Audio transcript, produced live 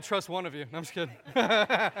Trust one of you. No, I'm just kidding.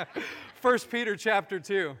 1 Peter chapter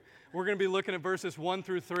 2. We're going to be looking at verses 1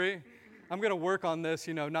 through 3. I'm going to work on this,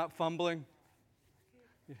 not fumbling.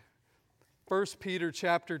 1 Peter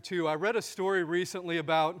chapter 2. I read a story recently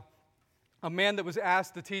about a man that was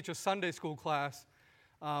asked to teach a Sunday school class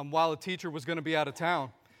while a teacher was going to be out of town.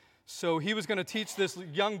 So he was going to teach this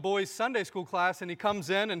young boy's Sunday school class, and he comes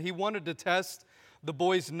in and he wanted to test the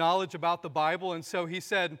boy's knowledge about the Bible. And so he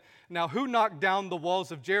said, "Now, who knocked down the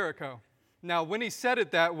walls of Jericho?" Now, when he said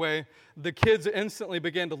it that way, the kids instantly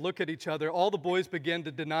began to look at each other. All the boys began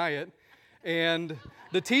to deny it. And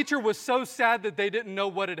the teacher was so sad that they didn't know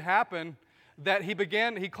what had happened that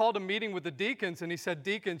he called a meeting with the deacons, and he said,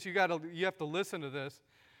 "Deacons, you have to listen to this.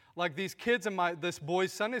 Like, these kids in this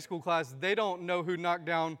boy's Sunday school class, they don't know who knocked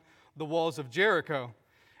down the walls of Jericho."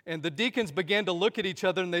 And the deacons began to look at each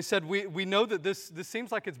other, and they said, we know that this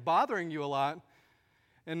seems like it's bothering you a lot.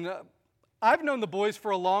 And I've known the boys for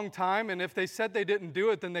a long time, and if they said they didn't do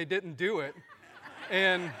it, then they didn't do it.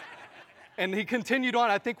 And he continued on,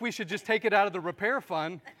 "I think we should just take it out of the repair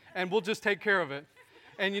fund, and we'll just take care of it."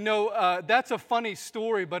 And that's a funny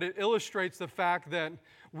story, but it illustrates the fact that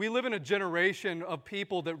we live in a generation of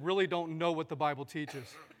people that really don't know what the Bible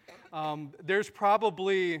teaches. There's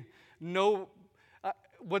probably no...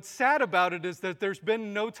 What's sad about it is that there's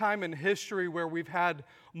been no time in history where we've had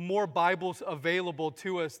more Bibles available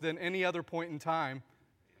to us than any other point in time.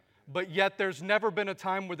 But yet there's never been a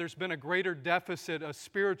time where there's been a greater deficit, a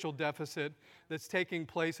spiritual deficit that's taking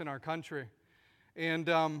place in our country. And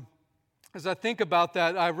as I think about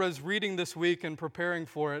that, I was reading this week and preparing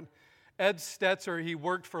for it. Ed Stetzer, he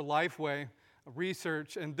worked for Lifeway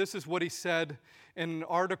Research, and this is what he said in an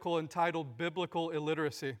article entitled "Biblical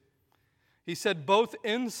Illiteracy." He said, "Both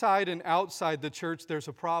inside and outside the church, there's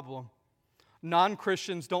a problem.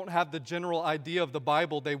 Non-Christians don't have the general idea of the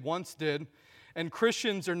Bible they once did, and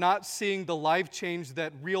Christians are not seeing the life change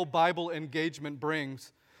that real Bible engagement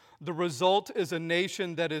brings. The result is a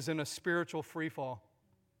nation that is in a spiritual freefall."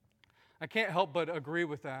 I can't help but agree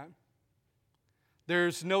with that.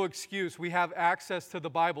 There's no excuse. We have access to the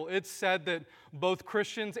Bible. It's said that both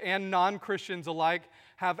Christians and non-Christians alike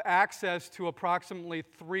have access to approximately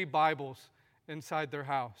 3 Bibles inside their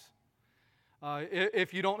house.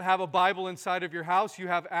 If you don't have a Bible inside of your house, you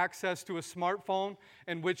have access to a smartphone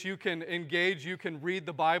in which you can engage, you can read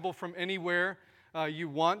the Bible from anywhere you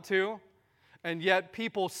want to. And yet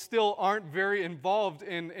people still aren't very involved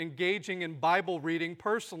in engaging in Bible reading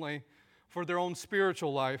personally for their own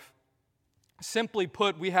spiritual life. Simply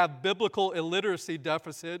put, we have biblical illiteracy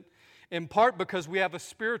deficit in part because we have a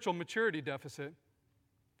spiritual maturity deficit.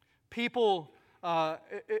 People,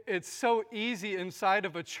 it's so easy inside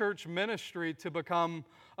of a church ministry to become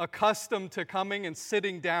accustomed to coming and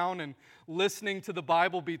sitting down and listening to the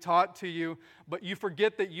Bible be taught to you, but you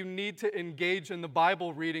forget that you need to engage in the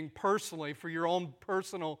Bible reading personally for your own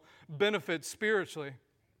personal benefit spiritually.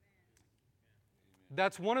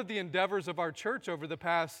 That's one of the endeavors of our church over the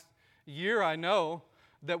past year, I know,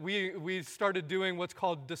 that we started doing what's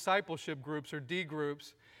called discipleship groups or D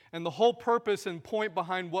groups. And the whole purpose and point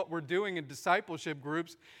behind what we're doing in discipleship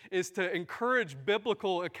groups is to encourage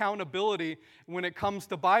biblical accountability when it comes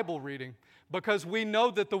to Bible reading. Because we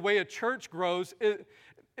know that the way a church grows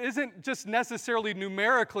isn't just necessarily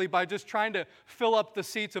numerically by just trying to fill up the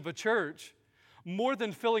seats of a church. More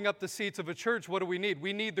than filling up the seats of a church, what do we need?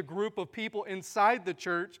 We need the group of people inside the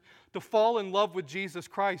church to fall in love with Jesus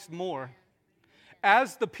Christ more.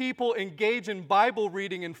 As the people engage in Bible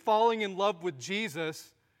reading and falling in love with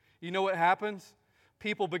Jesus, you know what happens?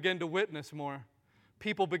 People begin to witness more.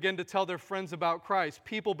 People begin to tell their friends about Christ.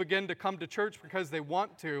 People begin to come to church because they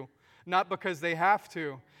want to, not because they have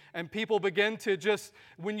to. And people begin to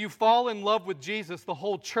when you fall in love with Jesus, the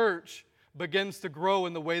whole church begins to grow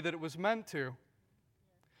in the way that it was meant to.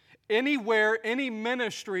 Anywhere, any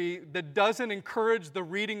ministry that doesn't encourage the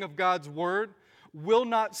reading of God's Word will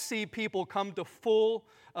not see people come to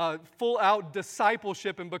full-out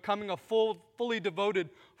discipleship and becoming a fully devoted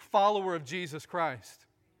follower of Jesus Christ.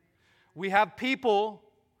 We have people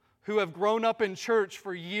who have grown up in church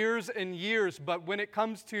for years and years, but when it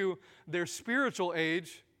comes to their spiritual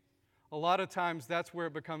age, a lot of times that's where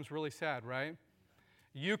it becomes really sad, right?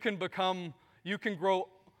 You can grow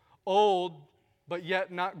old, but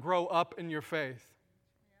yet not grow up in your faith.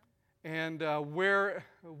 And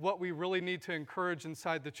what we really need to encourage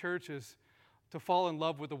inside the church is to fall in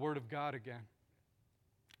love with the Word of God again.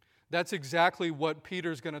 That's exactly what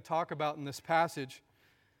Peter's going to talk about in this passage.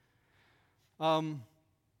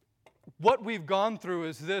 What we've gone through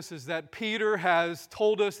is that Peter has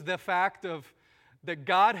told us the fact that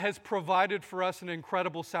God has provided for us an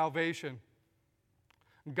incredible salvation.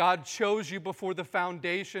 God chose you before the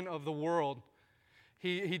foundation of the world.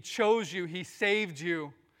 He chose you, He saved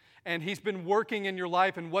you, and He's been working in your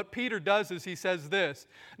life. And what Peter does is he says this,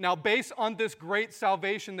 now based on this great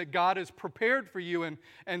salvation that God has prepared for you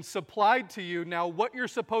and supplied to you, now what you're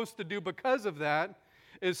supposed to do because of that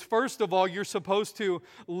is, first of all, you're supposed to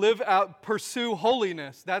pursue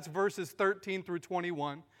holiness. That's verses 13 through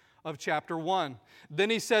 21 of chapter 1.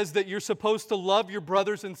 Then he says that you're supposed to love your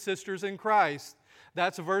brothers and sisters in Christ.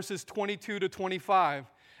 That's verses 22 to 25.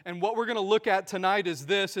 And what we're going to look at tonight is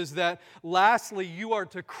that lastly, you are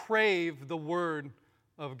to crave the Word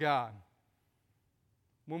of God.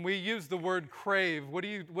 When we use the word crave, what do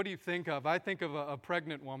you think of? I think of a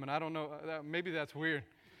pregnant woman. I don't know, maybe that's weird.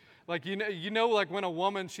 Like, like when a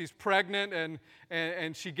woman, she's pregnant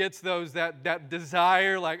and she gets that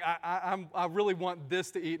desire, like, I really want this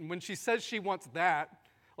to eat. And when she says she wants that,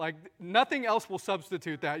 like, nothing else will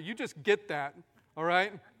substitute that. You just get that, all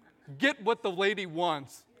right? Get what the lady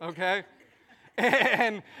wants, okay?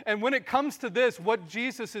 And when it comes to this, what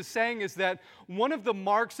Jesus is saying is that one of the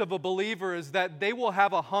marks of a believer is that they will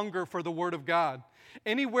have a hunger for the Word of God.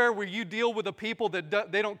 Anywhere where you deal with a people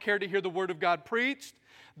that they don't care to hear the Word of God preached,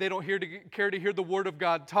 they don't care to hear the Word of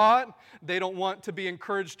God taught, they don't want to be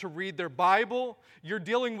encouraged to read their Bible, you're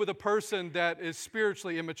dealing with a person that is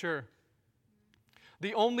spiritually immature.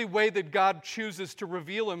 The only way that God chooses to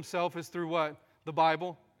reveal Himself is through what? The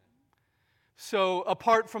Bible. So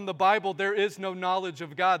apart from the Bible, there is no knowledge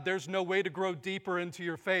of God. There's no way to grow deeper into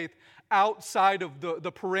your faith outside of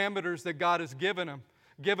the parameters that God has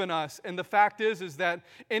given us. And the fact is that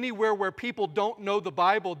anywhere where people don't know the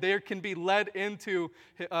Bible, they can be led into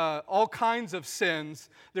all kinds of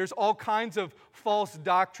sins. There's all kinds of false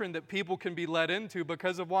doctrine that people can be led into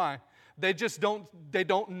because of why? They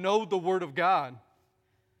don't know the Word of God.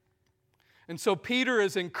 And so Peter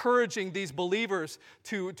is encouraging these believers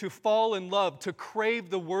to fall in love, to crave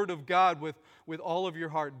the Word of God with all of your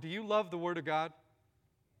heart. Do you love the Word of God?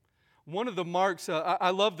 One of the marks, I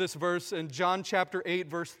love this verse in John chapter 8,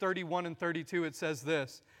 verse 31 and 32. It says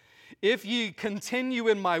this, if ye continue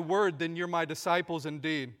in my word, then you're my disciples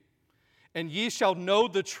indeed. And ye shall know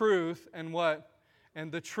the truth, and what?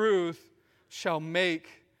 And the truth shall make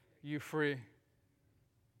you free.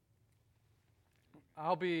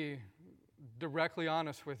 I'll be directly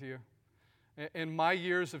honest with you. In my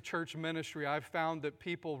years of church ministry, I've found that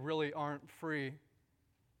people really aren't free.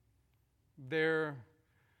 They're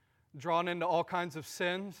drawn into all kinds of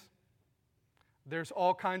sins. There's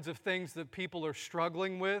all kinds of things that people are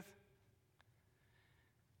struggling with.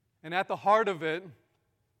 And at the heart of it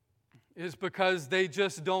is because they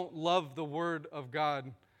just don't love the Word of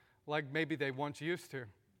God like maybe they once used to.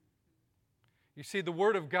 You see, the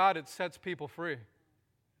Word of God, it sets people free.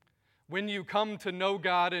 When you come to know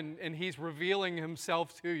God and He's revealing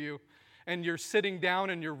Himself to you, and you're sitting down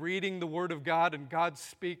and you're reading the Word of God and God's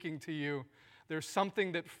speaking to you, there's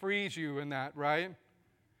something that frees you in that, right?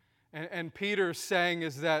 And Peter's saying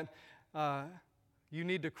is that you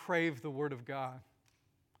need to crave the Word of God.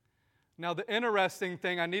 Now, the interesting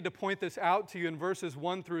thing, I need to point this out to you in verses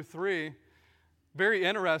 1 through 3, very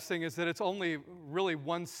interesting, is that it's only really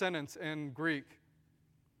one sentence in Greek.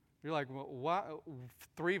 You're like, well, what?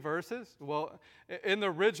 3 verses? Well, in the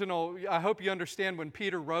original, I hope you understand when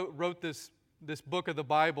Peter wrote this book of the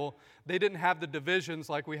Bible, they didn't have the divisions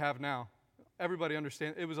like we have now. Everybody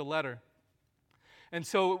understand? It was a letter. And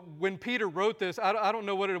so when Peter wrote this, I don't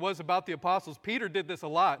know what it was about the apostles. Peter did this a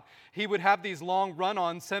lot. He would have these long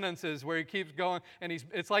run-on sentences where he keeps going, and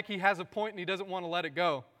it's like he has a point and he doesn't want to let it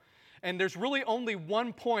go. And there's really only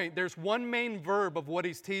one point. There's one main verb of what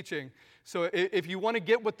he's teaching. So if you want to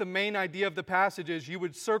get what the main idea of the passage is, you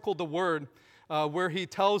would circle the word where he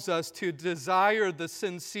tells us to desire the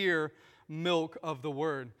sincere milk of the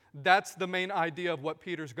word. That's the main idea of what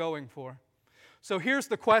Peter's going for. So here's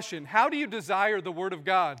the question. How do you desire the Word of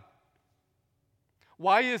God?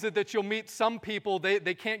 Why is it that you'll meet some people, they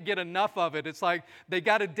can't get enough of it? It's like they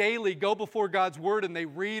got to daily go before God's Word and they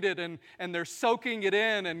read it and they're soaking it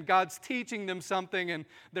in and God's teaching them something and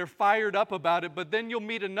they're fired up about it. But then you'll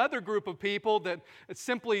meet another group of people that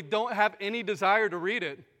simply don't have any desire to read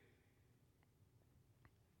it.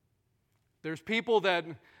 There's people that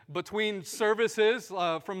between services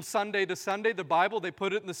from Sunday to Sunday, the Bible, they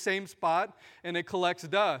put it in the same spot and it collects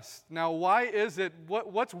dust. Now, why is it?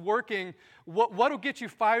 What's working? What will get you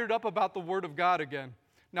fired up about the Word of God again?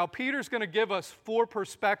 Now, Peter's going to give us 4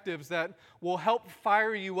 perspectives that will help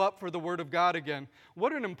fire you up for the Word of God again.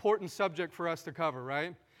 What an important subject for us to cover,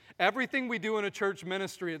 right? Everything we do in a church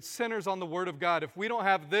ministry, it centers on the Word of God. If we don't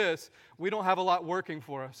have this, we don't have a lot working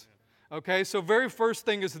for us. Okay, so very first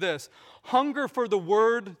thing is this: hunger for the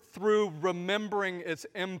Word through remembering its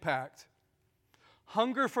impact.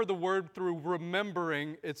 Hunger for the Word through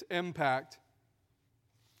remembering its impact.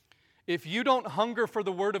 If you don't hunger for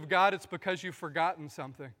the Word of God, it's because you've forgotten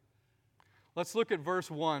something. Let's look at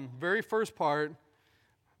verse 1. Very first part.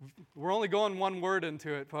 We're only going one word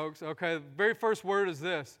into it, folks. Okay, the very first word is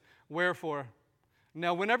this: wherefore.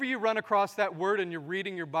 Now, whenever you run across that word and you're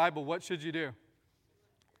reading your Bible, what should you do?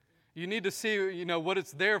 You need to see, what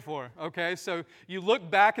it's there for, okay? So you look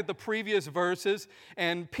back at the previous verses,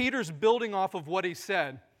 and Peter's building off of what he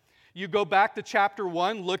said. You go back to chapter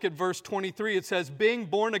 1, look at verse 23. It says, being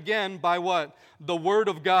born again by what? The word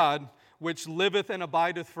of God, which liveth and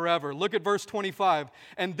abideth forever. Look at verse 25.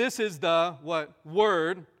 And this is the, what?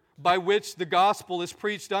 Word by which the gospel is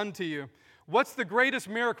preached unto you. What's the greatest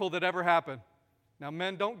miracle that ever happened? Now,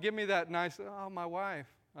 men, don't give me that nice, my wife.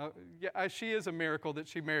 Yeah, she is a miracle that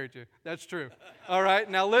she married you. That's true. All right,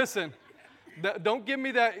 now listen. Don't give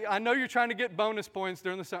me that. I know you're trying to get bonus points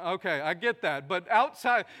during the summer. Okay, I get that. But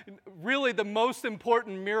outside, really the most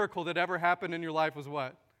important miracle that ever happened in your life was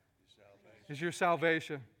what? Is your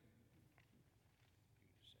salvation.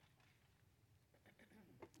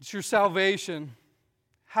 It's your salvation.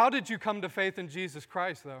 How did you come to faith in Jesus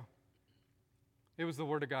Christ, though? It was the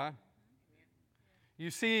Word of God.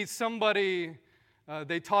 You see somebody,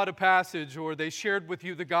 they taught a passage or they shared with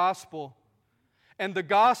you the gospel. And the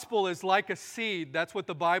gospel is like a seed. That's what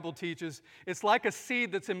the Bible teaches. It's like a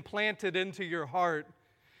seed that's implanted into your heart.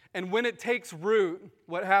 And when it takes root,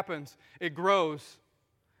 what happens? It grows.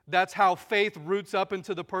 That's how faith roots up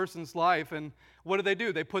into the person's life. And what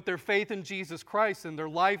do? They put their faith in Jesus Christ, and their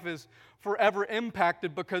life is forever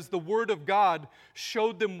impacted because the Word of God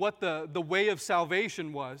showed them what the way of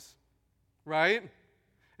salvation was. Right?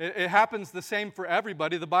 It happens the same for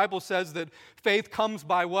everybody. The Bible says that faith comes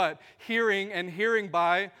by what? Hearing, and hearing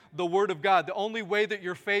by the Word of God. The only way that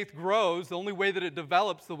your faith grows, the only way that it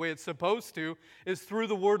develops the way it's supposed to, is through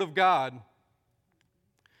the Word of God.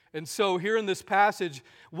 And so here in this passage,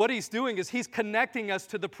 what he's doing is he's connecting us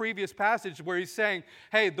to the previous passage where he's saying,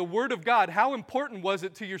 hey, the Word of God, how important was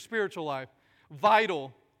it to your spiritual life?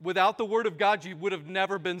 Vital. Without the Word of God, you would have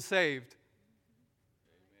never been saved.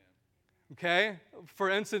 Okay? For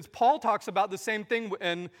instance, Paul talks about the same thing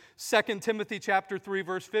in 2 Timothy chapter 3,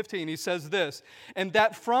 verse 15. He says this, and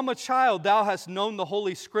that from a child thou hast known the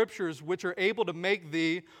holy scriptures, which are able to make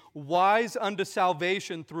thee wise unto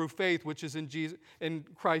salvation through faith, which is in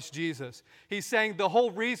Christ Jesus. He's saying the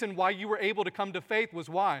whole reason why you were able to come to faith was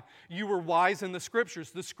why? You were wise in the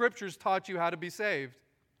scriptures. The scriptures taught you how to be saved.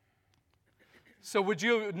 So would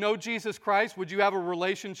you know Jesus Christ? Would you have a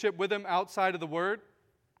relationship with Him outside of the Word?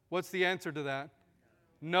 What's the answer to that?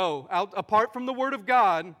 No. Apart from the Word of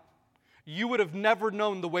God, you would have never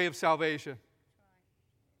known the way of salvation.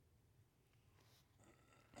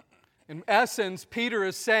 In essence, Peter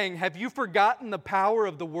is saying, have you forgotten the power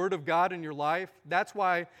of the Word of God in your life? That's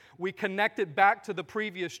why we connect it back to the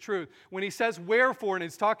previous truth. When he says wherefore, and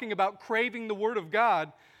he's talking about craving the Word of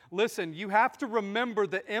God, listen, you have to remember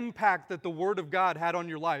the impact that the Word of God had on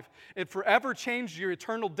your life. It forever changed your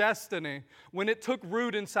eternal destiny when it took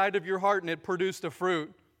root inside of your heart and it produced a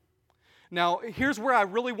fruit. Now, here's where I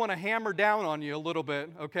really want to hammer down on you a little bit,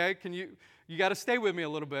 okay? You got to stay with me a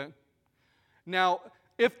little bit. Now,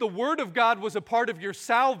 if the Word of God was a part of your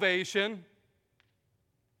salvation,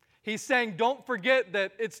 he's saying, don't forget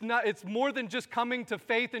that it's more than just coming to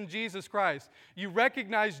faith in Jesus Christ. You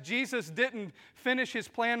recognize Jesus didn't finish His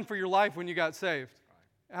plan for your life when you got saved.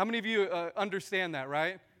 How many of you understand that,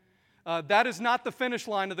 right? That is not the finish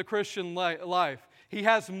line of the Christian life. He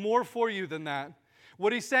has more for you than that.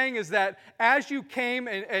 What he's saying is that as you came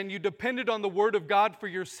and you depended on the Word of God for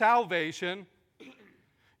your salvation,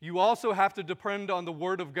 you also have to depend on the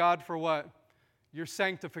Word of God for what? Your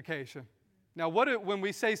sanctification. Now, when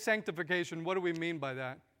we say sanctification, what do we mean by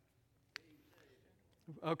that?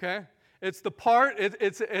 Okay? It's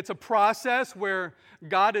it's a process where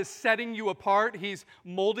God is setting you apart. He's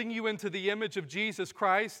molding you into the image of Jesus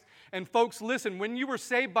Christ. And folks, listen, when you were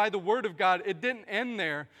saved by the Word of God, it didn't end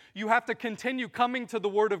there. You have to continue coming to the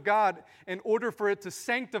Word of God in order for it to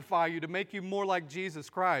sanctify you, to make you more like Jesus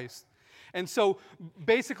Christ. And so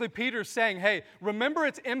basically Peter's saying, hey, remember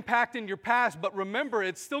its impact in your past, but remember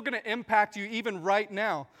it's still going to impact you even right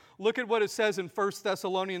now. Look at what it says in 1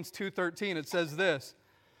 Thessalonians 2:13. It says this,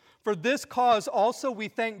 for this cause also we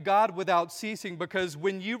thank God without ceasing, because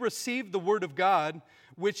when you received the Word of God,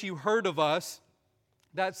 which you heard of us,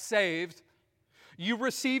 that's saved, you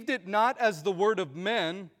received it not as the word of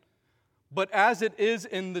men, but as it is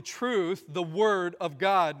in the truth, the Word of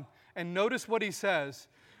God. And notice what he says,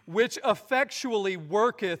 which effectually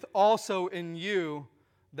worketh also in you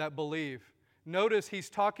that believe. Notice he's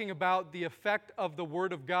talking about the effect of the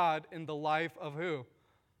Word of God in the life of who?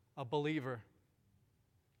 A believer.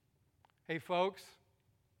 Hey folks,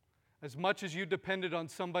 as much as you depended on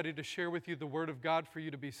somebody to share with you the Word of God for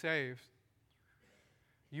you to be saved,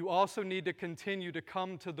 you also need to continue to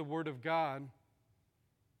come to the Word of God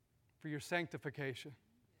for your sanctification,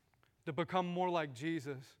 to become more like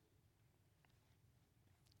Jesus.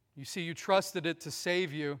 You see, you trusted it to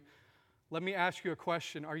save you. Let me ask you a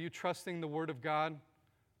question. Are you trusting the Word of God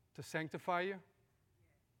to sanctify you?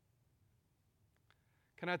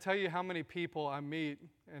 Can I tell you how many people I meet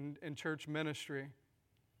in church ministry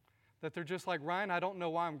that they're just like, Ryan, I don't know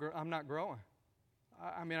why I'm not growing.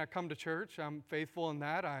 I mean, I come to church. I'm faithful in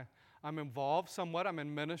that. I'm involved somewhat. I'm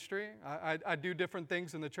in ministry. I do different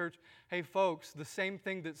things in the church. Hey, folks, the same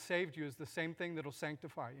thing that saved you is the same thing that will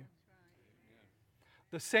sanctify you.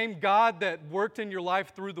 The same God that worked in your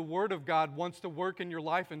life through the Word of God wants to work in your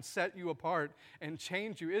life and set you apart and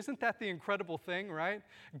change you. Isn't that the incredible thing, right?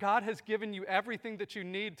 God has given you everything that you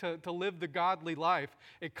need to live the godly life.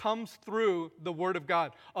 It comes through the Word of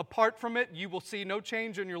God. Apart from it, you will see no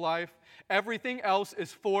change in your life. Everything else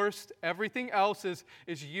is forced. Everything else is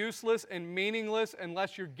useless and meaningless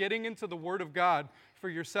unless you're getting into the Word of God for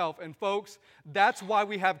yourself. And folks, that's why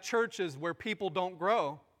we have churches where people don't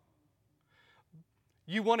grow.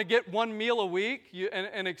 You want to get one meal a week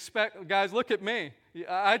and expect, guys, look at me.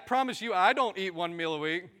 I promise you, I don't eat one meal a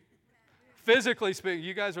week. Physically speaking,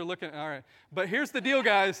 you guys are looking, all right. But here's the deal,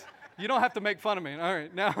 guys. You don't have to make fun of me. All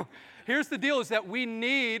right, now, here's the deal is that we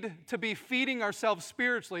need to be feeding ourselves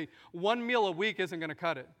spiritually. One meal a week isn't going to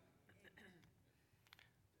cut it.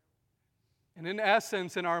 And in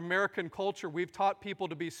essence, in our American culture, we've taught people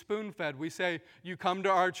to be spoon-fed. We say, you come to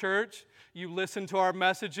our church, you listen to our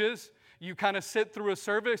messages, you kind of sit through a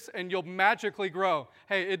service and you'll magically grow.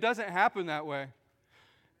 Hey, it doesn't happen that way.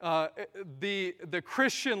 The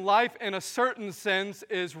Christian life, in a certain sense,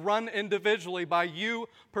 is run individually by you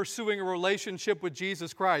pursuing a relationship with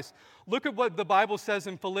Jesus Christ. Look at what the Bible says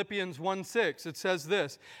in Philippians 1:6. It says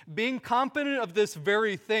this, being confident of this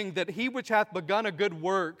very thing, that he which hath begun a good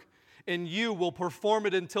work in you will perform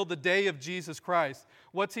it until the day of Jesus Christ.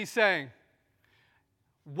 What's he saying?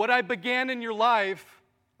 What I began in your life,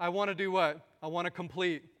 I want to do what? I want to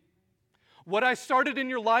complete. What I started in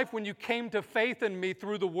your life when you came to faith in me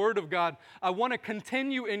through the Word of God, I want to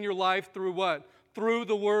continue in your life through what? Through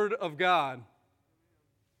the Word of God.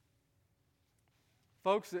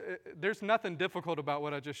 Folks, there's nothing difficult about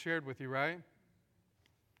what I just shared with you, right?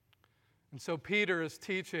 And so Peter is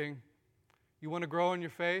teaching, you want to grow in your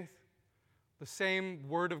faith? The same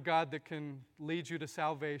Word of God that can lead you to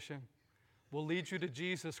salvation will lead you to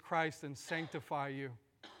Jesus Christ and sanctify you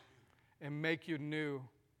and make you new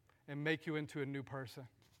and make you into a new person.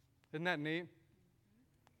 Isn't that neat?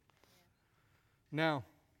 Now,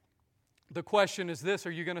 the question is this,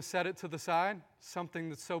 are you going to set it to the side? Something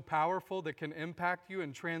that's so powerful that can impact you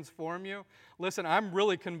and transform you? Listen, I'm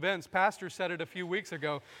really convinced, Pastor said it a few weeks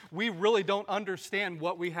ago, we really don't understand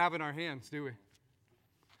what we have in our hands, do we?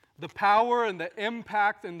 The power and the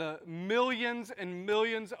impact and the millions and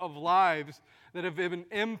millions of lives that have been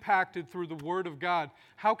impacted through the Word of God.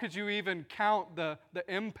 How could you even count the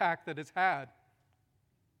impact that it's had?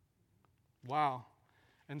 Wow.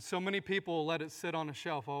 And so many people let it sit on a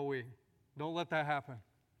shelf all week. Don't let that happen.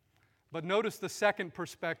 But notice the second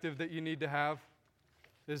perspective that you need to have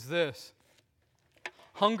is this.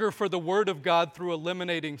 Hunger for the Word of God through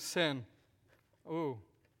eliminating sin. Ooh.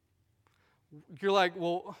 You're like,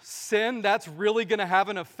 well, sin, that's really going to have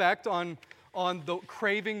an effect on the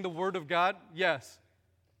craving the Word of God? Yes.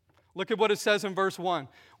 Look at what it says in verse 1.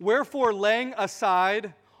 Wherefore, laying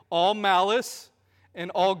aside all malice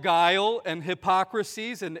and all guile and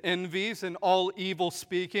hypocrisies and envies and all evil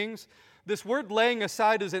speakings. This word laying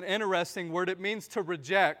aside is an interesting word. It means to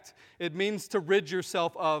reject. It means to rid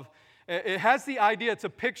yourself of. It has the idea, it's a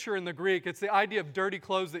picture in the Greek. It's the idea of dirty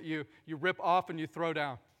clothes that you rip off and you throw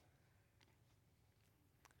down.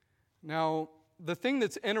 Now, the thing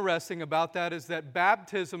that's interesting about that is that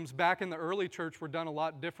baptisms back in the early church were done a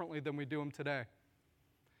lot differently than we do them today.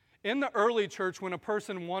 In the early church, when a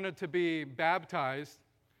person wanted to be baptized,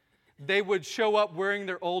 they would show up wearing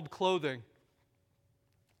their old clothing.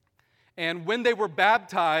 And when they were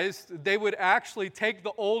baptized, they would actually take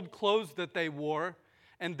the old clothes that they wore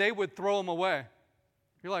and they would throw them away.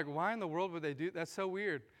 You're like, why in the world would they do that? That's so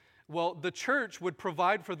weird. Well, the church would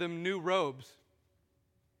provide for them new robes.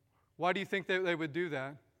 Why do you think they would do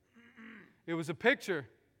that? It was a picture.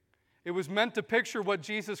 It was meant to picture what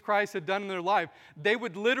Jesus Christ had done in their life. They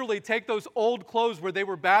would literally take those old clothes where they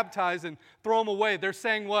were baptized and throw them away. They're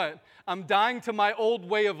saying what? I'm dying to my old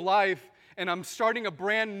way of life, and I'm starting a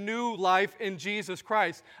brand new life in Jesus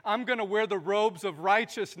Christ. I'm going to wear the robes of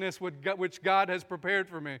righteousness which God has prepared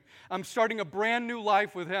for me. I'm starting a brand new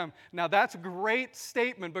life with Him. Now, that's a great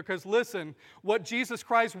statement because, listen, what Jesus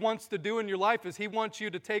Christ wants to do in your life is He wants you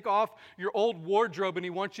to take off your old wardrobe and He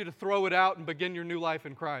wants you to throw it out and begin your new life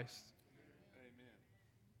in Christ.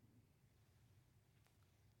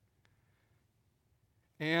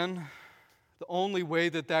 And the only way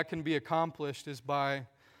that that can be accomplished is by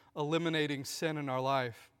eliminating sin in our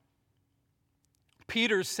life.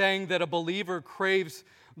 Peter's saying that a believer craves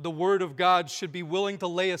the Word of God should be willing to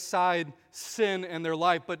lay aside sin in their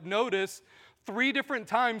life. But notice, 3 different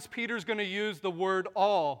times Peter's going to use the word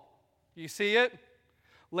all. You see it?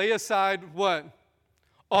 Lay aside what?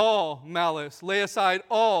 All malice. Lay aside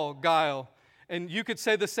all guile. And you could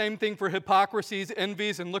say the same thing for hypocrisies,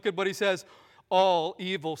 envies, and look at what he says, all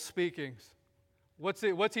evil speakings. What's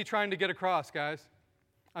he trying to get across, guys?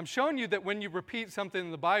 I'm showing you that when you repeat something in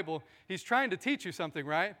the Bible, he's trying to teach you something,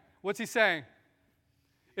 right? What's he saying?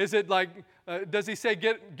 Is it like, does he say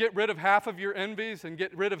get rid of half of your envies and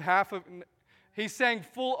get rid of half of... He's saying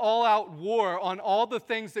full all-out war on all the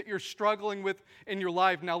things that you're struggling with in your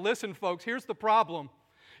life. Now listen, folks, here's the problem.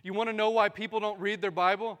 You want to know why people don't read their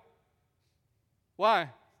Bible? Why?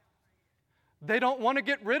 They don't want to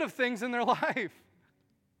get rid of things in their life.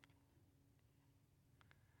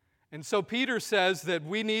 And so Peter says that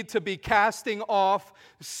we need to be casting off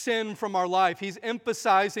sin from our life. He's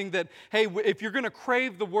emphasizing that, hey, if you're going to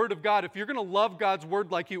crave the Word of God, if you're going to love God's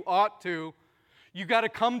Word like you ought to, you got to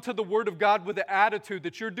come to the Word of God with the attitude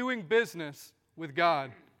that you're doing business with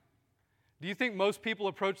God. Do you think most people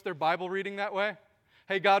approach their Bible reading that way?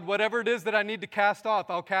 Hey, God, whatever it is that I need to cast off,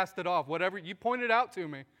 I'll cast it off. Whatever, you point it out to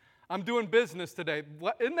me. I'm doing business today.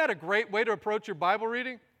 Isn't that a great way to approach your Bible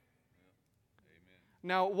reading?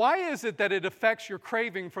 Now, why is it that it affects your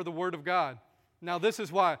craving for the Word of God? Now, this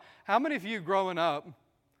is why. How many of you growing up,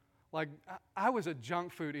 like, I was a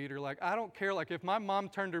junk food eater. Like, I don't care. Like, if my mom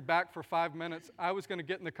turned her back for 5 minutes, I was going to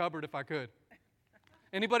get in the cupboard if I could.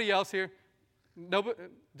 Anybody else here? Nobody?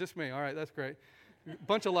 Just me. All right, that's great.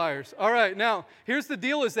 Bunch of liars. All right, now, here's the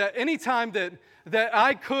deal is that anytime that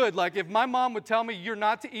I could, like if my mom would tell me you're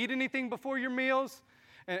not to eat anything before your meals,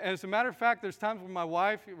 and as a matter of fact, there's times when my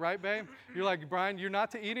wife, right, babe, you're like, Brian, you're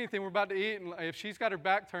not to eat anything we're about to eat, and if she's got her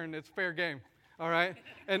back turned, it's fair game, all right?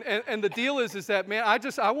 And the deal is that, man,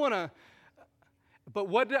 I want to, but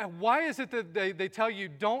why is it that they tell you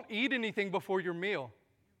don't eat anything before your meal?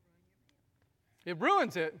 It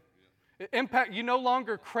ruins it. You no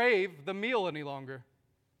longer crave the meal any longer.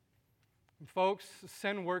 And folks,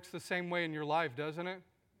 sin works the same way in your life, doesn't it?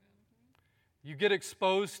 You get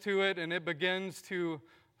exposed to it, and it begins to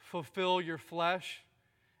fulfill your flesh,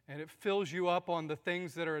 and it fills you up on the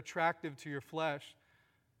things that are attractive to your flesh.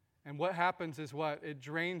 And what happens is what? It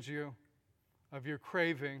drains you of your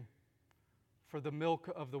craving for the milk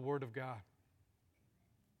of the Word of God.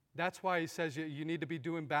 That's why he says you need to be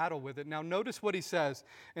doing battle with it. Now, notice what he says.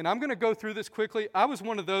 And I'm going to go through this quickly. I was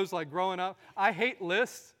one of those, like, growing up. I hate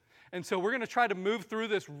lists. And so we're going to try to move through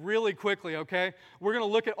this really quickly, okay? We're going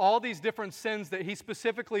to look at all these different sins that he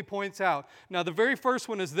specifically points out. Now, the very first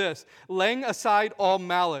one is this, laying aside all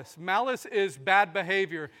malice. Malice is bad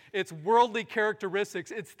behavior. It's worldly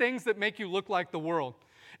characteristics. It's things that make you look like the world.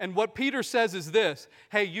 And what Peter says is this,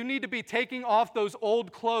 hey, you need to be taking off those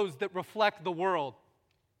old clothes that reflect the world.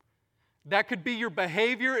 That could be your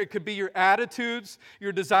behavior, it could be your attitudes,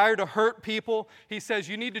 your desire to hurt people. He says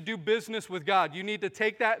you need to do business with God. You need to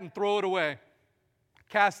take that and throw it away.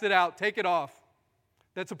 Cast it out, take it off.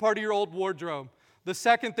 That's a part of your old wardrobe. The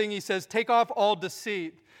second thing he says, take off all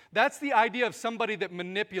deceit. That's the idea of somebody that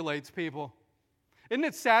manipulates people. Isn't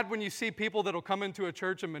it sad when you see people that will come into a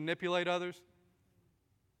church and manipulate others?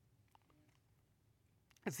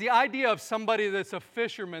 It's the idea of somebody that's a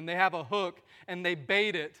fisherman. They have a hook and they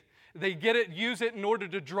bait it. They use it in order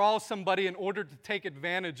to draw somebody in order to take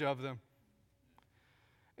advantage of them.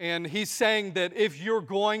 And he's saying that if you're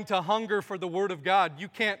going to hunger for the Word of God, you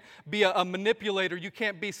can't be a manipulator. You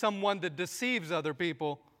can't be someone that deceives other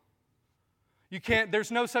people. There's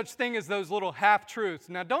no such thing as those little half-truths.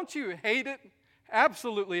 Now, don't you hate it?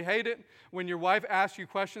 Absolutely hate it when your wife asks you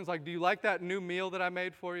questions like, do you like that new meal that I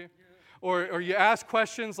made for you? Or you ask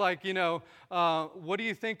questions like, what do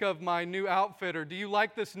you think of my new outfit? Or do you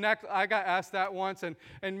like this neck? I got asked that once, and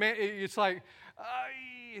man, it's like,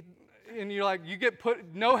 and you're like, you get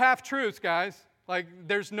put, no half-truths, guys. Like,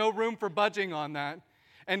 there's no room for budging on that.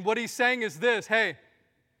 And what he's saying is this, hey,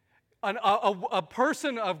 a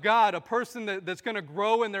person of God, a person that's going to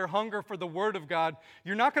grow in their hunger for the Word of God,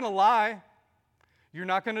 you're not going to lie. You're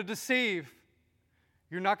not going to deceive.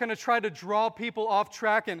 You're not going to try to draw people off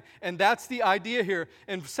track. And that's the idea here.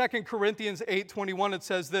 In 2 Corinthians 8:21, it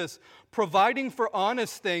says this, providing for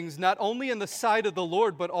honest things, not only in the sight of the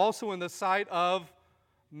Lord, but also in the sight of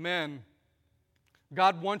men.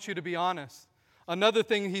 God wants you to be honest. Another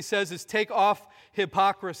thing he says is take off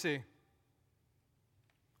hypocrisy.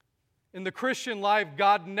 In the Christian life,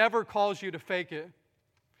 God never calls you to fake it.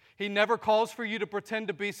 He never calls for you to pretend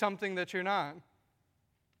to be something that you're not.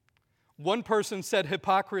 One person said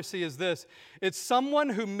hypocrisy is this: it's someone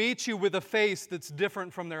who meets you with a face that's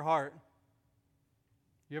different from their heart.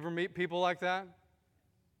 You ever meet people like that?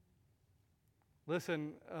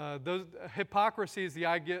 Listen, hypocrisy is the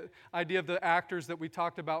idea of the actors that we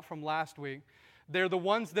talked about from last week. They're the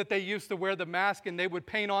ones that they used to wear the mask and they would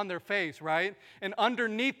paint on their face, right? And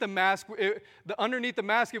underneath the mask,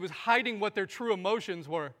 it was hiding what their true emotions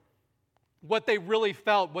were, what they really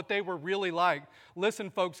felt, what they were really like. Listen,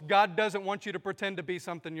 folks, God doesn't want you to pretend to be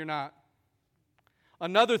something you're not.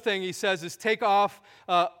 Another thing he says is take off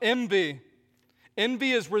envy.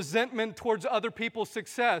 Envy is resentment towards other people's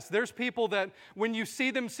success. There's people that when you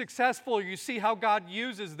see them successful, you see how God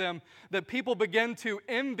uses them, that people begin to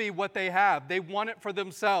envy what they have. They want it for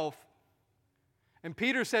themselves. And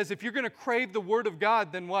Peter says if you're going to crave the Word of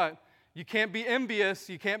God, then what? You can't be envious.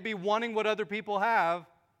 You can't be wanting what other people have.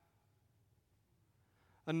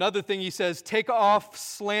 Another thing he says, take off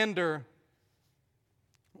slander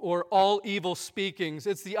or all evil speakings.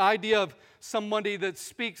 It's the idea of somebody that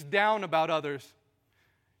speaks down about others.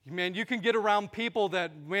 Man, you can get around people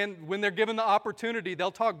that when they're given the opportunity, they'll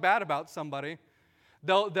talk bad about somebody.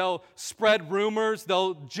 They'll spread rumors.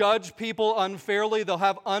 They'll judge people unfairly. They'll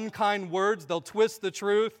have unkind words. They'll twist the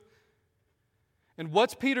truth. And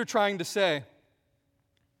what's Peter trying to say?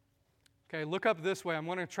 Okay, look up this way. I'm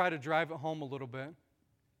going to try to drive it home a little bit.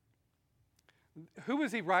 Who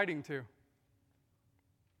is he writing to?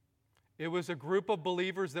 It was a group of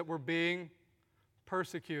believers that were being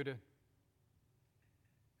persecuted.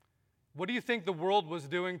 What do you think the world was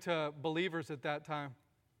doing to believers at that time?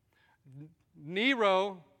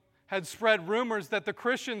 Nero had spread rumors that the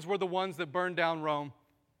Christians were the ones that burned down Rome.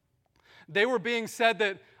 They were being said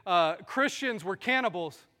that Christians were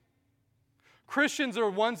cannibals. Christians are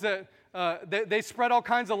ones that they spread all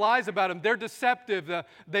kinds of lies about them. They're deceptive.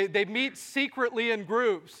 They meet secretly in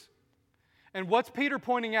groups. And what's Peter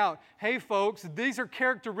pointing out? Hey, folks, these are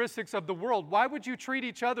characteristics of the world. Why would you treat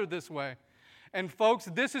each other this way? And folks,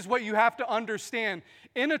 this is what you have to understand.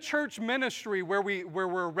 In a church ministry where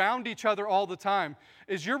we're around each other all the time,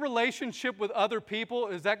 is your relationship with other people,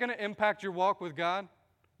 is that going to impact your walk with God?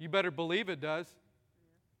 You better believe it does.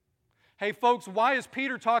 Hey, folks, why is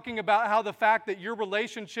Peter talking about how the fact that your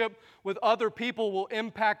relationship with other people will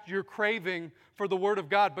impact your craving for the Word of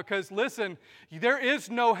God? Because, listen, there is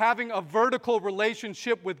no having a vertical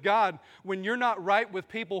relationship with God when you're not right with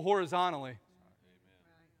people horizontally.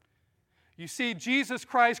 You see, Jesus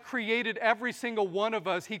Christ created every single one of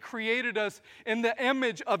us. He created us in the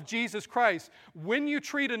image of Jesus Christ. When you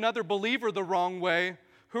treat another believer the wrong way,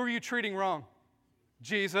 who are you treating wrong?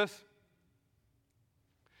 Jesus.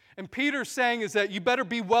 And Peter's saying is that you better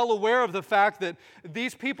be well aware of the fact that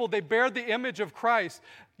these people, they bear the image of Christ.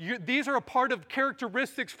 These are a part of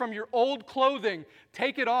characteristics from your old clothing.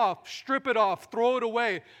 Take it off, strip it off, throw it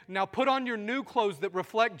away. Now put on your new clothes that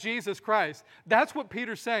reflect Jesus Christ. That's what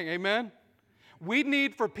Peter's saying, amen? We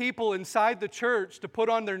need for people inside the church to put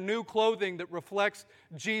on their new clothing that reflects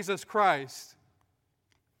Jesus Christ.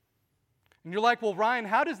 And you're like, well, Ryan,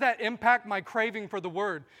 how does that impact my craving for the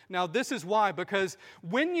Word? Now, this is why. Because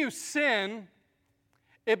when you sin,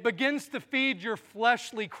 it begins to feed your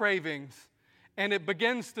fleshly cravings, and it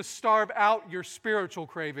begins to starve out your spiritual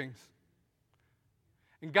cravings.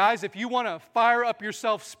 And guys, if you want to fire up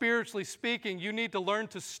yourself spiritually speaking, you need to learn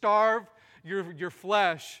to starve your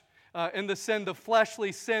flesh. In the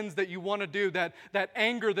fleshly sins that you want to do, that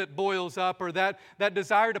anger that boils up or that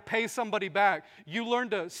desire to pay somebody back. You learn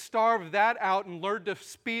to starve that out and learn to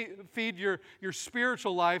feed your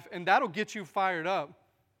spiritual life, and that'll get you fired up.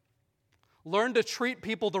 Learn to treat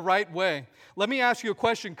people the right way. Let me ask you a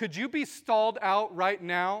question. Could you be stalled out right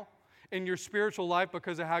now in your spiritual life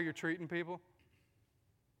because of how you're treating people?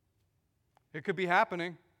 It could be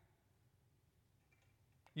happening.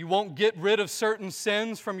 You won't get rid of certain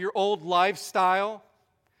sins from your old lifestyle.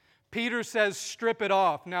 Peter says, strip it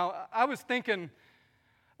off. Now, I was thinking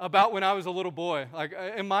about when I was a little boy. Like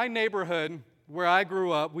in my neighborhood where I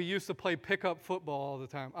grew up, we used to play pickup football all the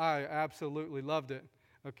time. I absolutely loved it,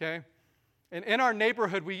 okay? And in our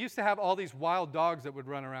neighborhood, we used to have all these wild dogs that would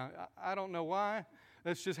run around. I don't know why.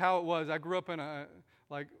 That's just how it was. I grew up in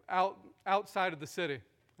outside of the city,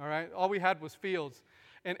 all right? All we had was fields.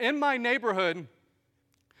 And in my neighborhood,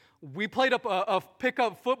 we played up a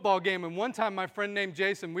pickup football game, and one time my friend named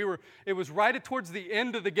Jason, it was right towards the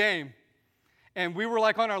end of the game, and we were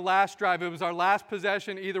like on our last drive. It was our last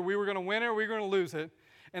possession. Either we were going to win it or we were going to lose it.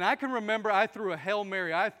 And I can remember I threw a Hail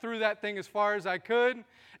Mary. I threw that thing as far as I could,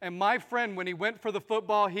 and my friend, when he went for the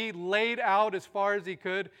football, he laid out as far as he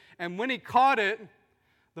could, and when he caught it,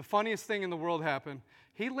 the funniest thing in the world happened.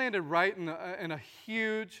 He landed right in a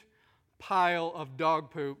huge pile of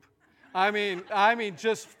dog poop. I mean,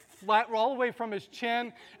 just flat all the way from his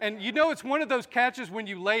chin. And you know, it's one of those catches when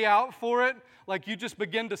you lay out for it, like you just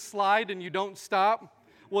begin to slide and you don't stop.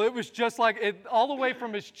 Well, it was just like it, all the way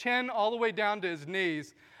from his chin, all the way down to his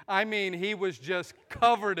knees. I mean, he was just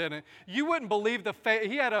covered in it. You wouldn't believe the face.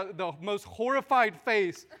 He had the most horrified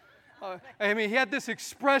face. He had this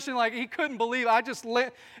expression like he couldn't believe.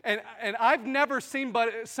 And I've never seen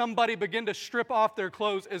somebody begin to strip off their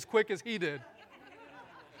clothes as quick as he did.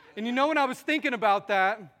 And you know, when I was thinking about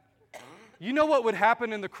that, you know what would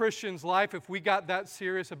happen in the Christian's life if we got that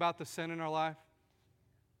serious about the sin in our life?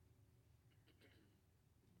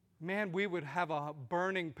 Man, we would have a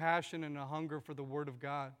burning passion and a hunger for the Word of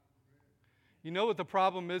God. You know what the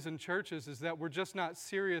problem is in churches is that we're just not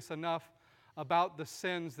serious enough about the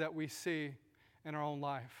sins that we see in our own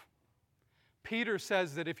life. Peter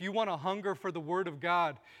says that if you want to hunger for the Word of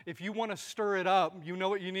God, if you want to stir it up, you know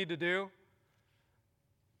what you need to do?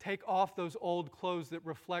 Take off those old clothes that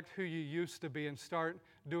reflect who you used to be and start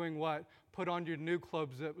doing what? Put on your new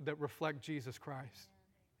clothes that reflect Jesus Christ.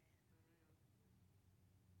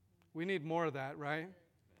 We need more of that, right?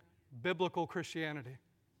 Biblical Christianity.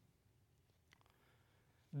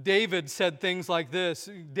 David said things like this.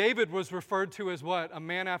 David was referred to as what? A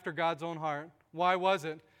man after God's own heart. Why was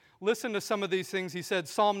it? Listen to some of these things. He said,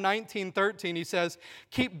 Psalm 19:13, he says,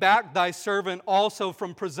 "Keep back thy servant also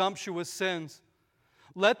from presumptuous sins.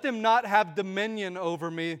 Let them not have dominion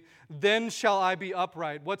over me, then shall I be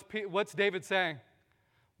upright." What's David saying?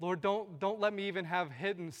 Lord, don't let me even have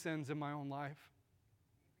hidden sins in my own life.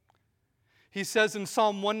 He says in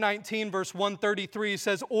Psalm 119, verse 133, he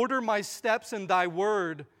says, "Order my steps in thy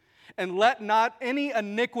word, and let not any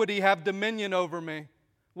iniquity have dominion over me."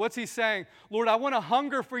 What's he saying? Lord, I want to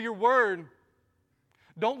hunger for your word.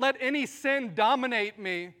 Don't let any sin dominate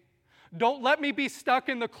me. Don't let me be stuck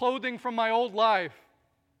in the clothing from my old life.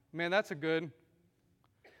 Man, that's a good.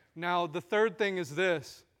 Now, the third thing is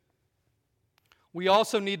this. We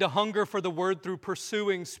also need to hunger for the word through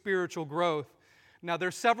pursuing spiritual growth. Now,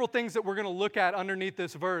 there's several things that we're going to look at underneath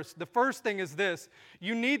this verse. The first thing is this.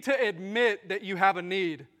 You need to admit that you have a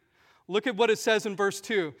need. Look at what it says in verse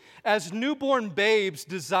 2. "As newborn babes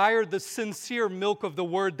desire the sincere milk of the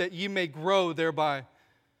word that ye may grow thereby."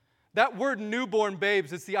 That word newborn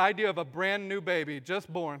babes is the idea of a brand new baby,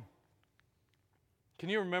 just born. Can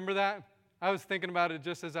you remember that? I was thinking about it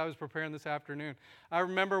just as I was preparing this afternoon. I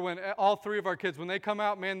remember when all three of our kids, when they come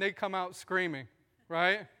out, man, they come out screaming,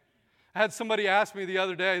 right? I had somebody ask me the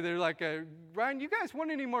other day, they're like, "Ryan, you guys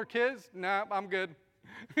want any more kids?" "Nah, I'm good."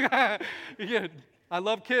 Yeah, I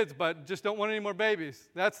love kids, but just don't want any more babies.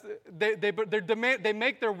 They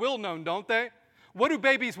make their will known, don't they? What do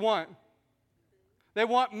babies want? They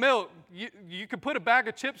want milk. You could put a bag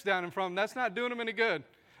of chips down in front of them. That's not doing them any good.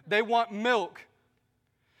 They want milk.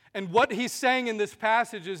 And what he's saying in this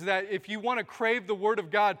passage is that if you want to crave the Word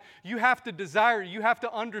of God, you have to desire, you have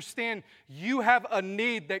to understand you have a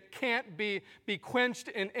need that can't be quenched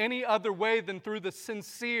in any other way than through the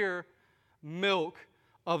sincere milk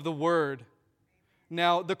of the Word.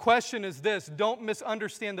 Now, the question is this. Don't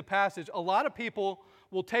misunderstand the passage. A lot of people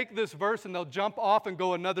will take this verse and they'll jump off and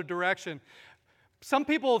go another direction. Some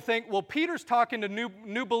people will think, well, Peter's talking to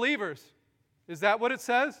new believers. Is that what it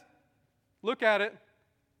says? Look at it.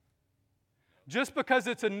 Just because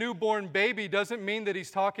it's a newborn baby doesn't mean that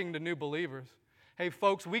he's talking to new believers. Hey,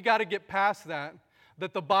 folks, we got to get past that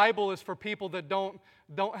the Bible is for people that don't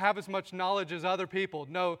have as much knowledge as other people.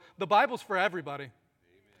 No, the Bible's for everybody. Amen.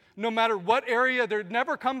 No matter what area, there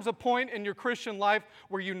never comes a point in your Christian life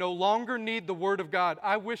where you no longer need the Word of God.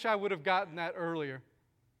 I wish I would have gotten that earlier.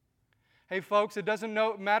 Hey, folks, it doesn't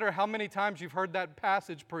matter how many times you've heard that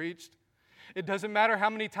passage preached. It doesn't matter how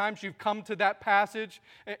many times you've come to that passage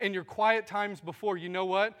in your quiet times before. You know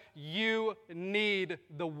what? You need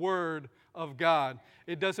the Word of God.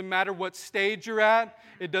 It doesn't matter what stage you're at.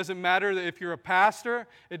 It doesn't matter if you're a pastor.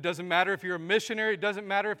 It doesn't matter if you're a missionary. It doesn't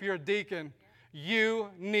matter if you're a deacon. You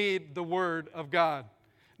need the Word of God.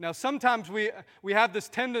 Now, sometimes we have this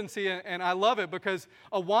tendency, and I love it, because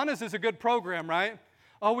Awanas is a good program, right?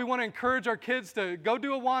 Oh, we want to encourage our kids to go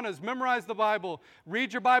do Awanas, memorize the Bible,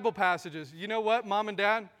 read your Bible passages. You know what, Mom and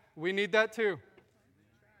Dad? We need that too.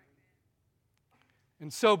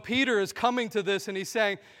 And so Peter is coming to this, and he's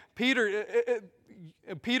saying,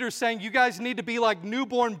 Peter's saying, you guys need to be like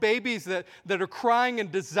newborn babies that are crying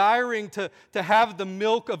and desiring to have the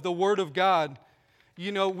milk of the Word of God.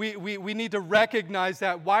 You know, we need to recognize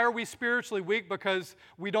that. Why are we spiritually weak? Because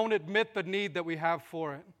we don't admit the need that we have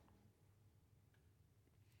for it.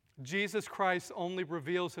 Jesus Christ only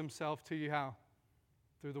reveals himself to you how?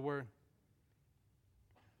 Through the Word.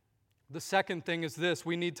 The second thing is this: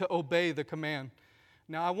 we need to obey the command.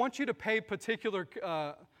 Now, I want you to pay particular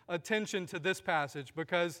attention to this passage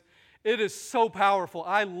because it is so powerful.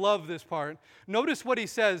 I love this part. Notice what he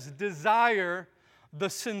says: desire the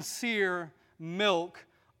sincere milk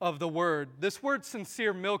of the Word. This word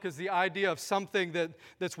sincere milk is the idea of something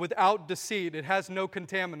that's without deceit. It has no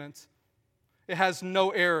contaminants. It has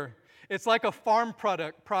no error. It's like a farm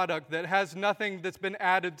product that has nothing that's been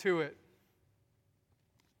added to it.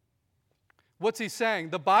 What's he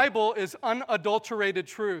saying? The Bible is unadulterated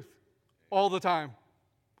truth all the time.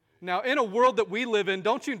 Now, in a world that we live in,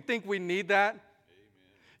 don't you think we need that? Amen.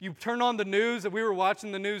 You turn on the news, and we were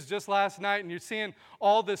watching the news just last night, and you're seeing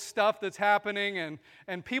all this stuff that's happening,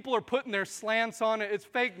 and people are putting their slants on it. It's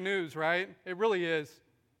fake news, right? It really is.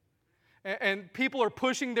 And people are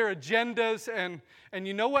pushing their agendas, and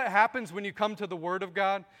you know what happens when you come to the Word of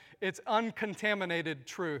God? It's uncontaminated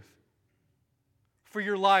truth for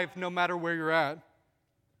your life, no matter where you're at.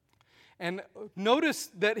 And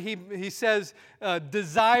notice that he says,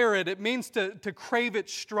 desire it. It means to crave it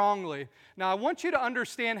strongly. Now, I want you to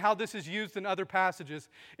understand how this is used in other passages.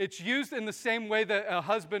 It's used in the same way that a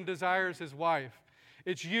husband desires his wife.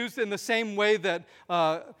 It's used in the same way that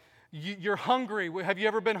you're hungry. Have you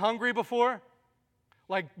ever been hungry before?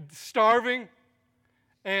 Like starving?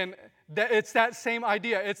 And it's that same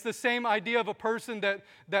idea. It's the same idea of a person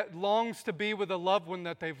that longs to be with a loved one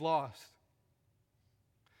that they've lost.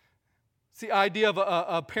 It's the idea of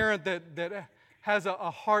a parent that has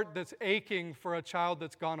a heart that's aching for a child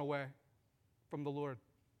that's gone away from the Lord.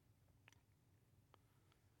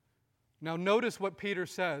 Now notice what Peter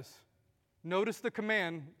says. Notice the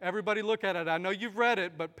command. Everybody look at it. I know you've read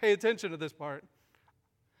it, but pay attention to this part.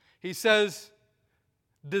 He says,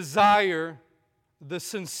 desire the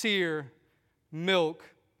sincere milk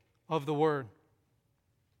of the Word.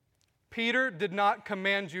 Peter did not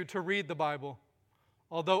command you to read the Bible,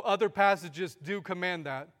 although other passages do command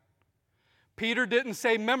that. Peter didn't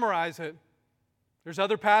say memorize it. There's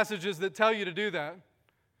other passages that tell you to do that.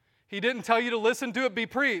 He didn't tell you to listen to it be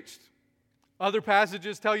preached. Other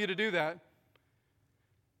passages tell you to do that.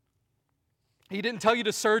 He didn't tell you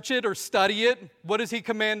to search it or study it. What does he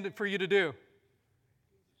command for you to do?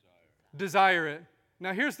 Desire it.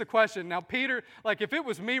 Now here's the question. Now Peter, like if it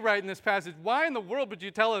was me writing this passage, why in the world would you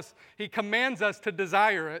tell us he commands us to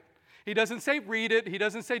desire it? He doesn't say read it. He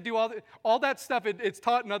doesn't say do all that stuff. It's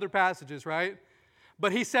taught in other passages, right?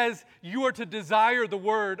 But he says you are to desire the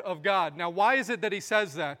Word of God. Now why is it that he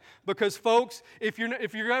says that? Because folks, if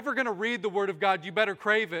you're ever going to read the Word of God, you better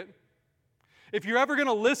crave it. If you're ever going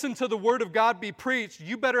to listen to the Word of God be preached,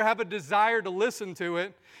 you better have a desire to listen to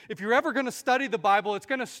it. If you're ever going to study the Bible, it's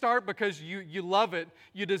going to start because you love it,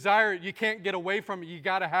 you desire it, you can't get away from it, you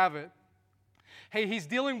got to have it. Hey, he's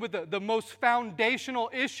dealing with the most foundational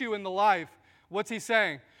issue in the life. What's he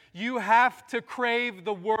saying? You have to crave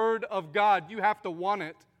the Word of God. You have to want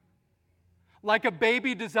it. Like a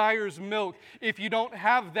baby desires milk. If you don't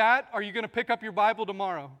have that, are you going to pick up your Bible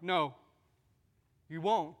tomorrow? No, you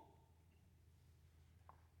won't.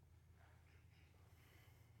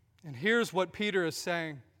 And here's what Peter is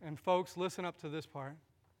saying. And folks, listen up to this part.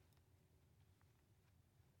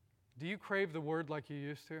 Do you crave the Word like you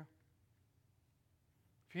used to?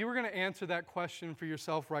 If you were going to answer that question for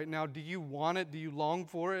yourself right now, do you want it? Do you long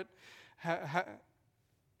for it?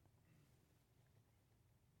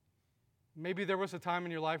 Maybe there was a time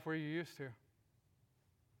in your life where you used to.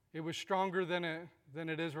 It was stronger than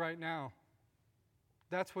it is right now.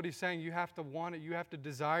 That's what he's saying. You have to want it. You have to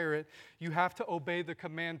desire it. You have to obey the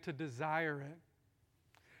command to desire it.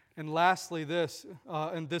 And lastly,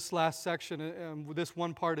 in this last section, this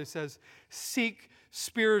one part, it says, seek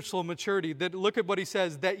spiritual maturity. Look at what he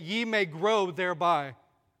says, that ye may grow thereby.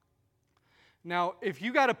 Now, if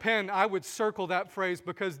you got a pen, I would circle that phrase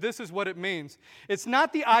because this is what it means. It's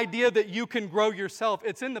not the idea that you can grow yourself.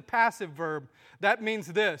 It's in the passive verb. That means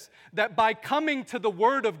this, that by coming to the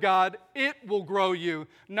Word of God, it will grow you,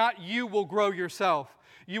 not you will grow yourself.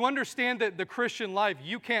 You understand that the Christian life,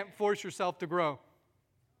 you can't force yourself to grow.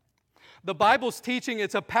 The Bible's teaching,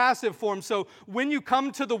 it's a passive form. So when you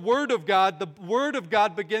come to the Word of God, the Word of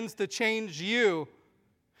God begins to change you.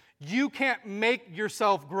 You can't make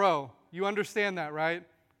yourself grow. You understand that, right?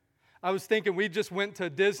 I was thinking, we just went to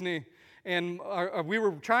Disney, and we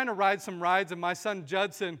were trying to ride some rides, and my son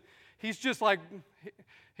Judson, he's just like,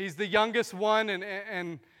 he's the youngest one,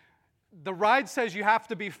 and the ride says you have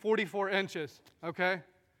to be 44 inches, okay?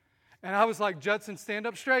 And I was like, Judson, stand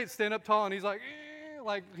up straight, stand up tall, and he's like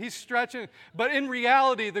he's stretching. But in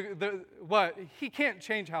reality, he can't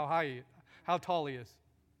change how tall he is.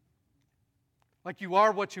 Like, you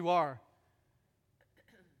are what you are.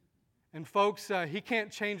 And folks, he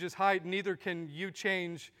can't change his height, neither can you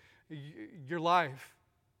change your life.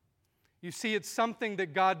 You see, it's something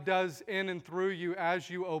that God does in and through you as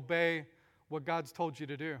you obey what God's told you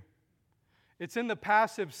to do. It's in the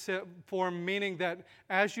passive form, meaning that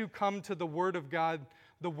as you come to the Word of God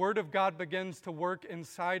begins to work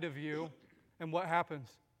inside of you. And what happens?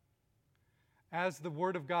 As the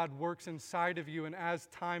Word of God works inside of you and as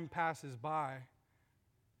time passes by,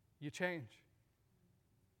 you change.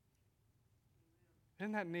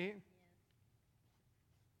 Isn't that neat?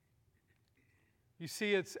 You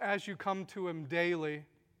see, it's as you come to Him daily,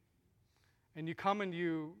 and you come and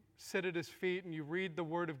you sit at His feet and you read the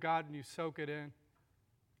Word of God and you soak it in.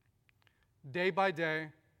 Day by day,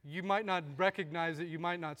 you might not recognize it, you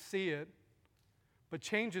might not see it, but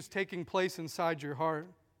change is taking place inside your heart.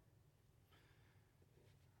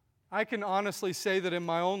 I can honestly say that in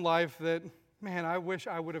my own life that, man, I wish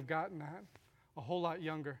I would have gotten that a whole lot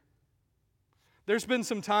younger. There's been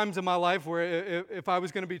some times in my life where if I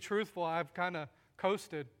was going to be truthful, I've kind of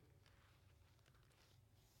coasted.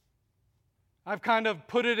 I've kind of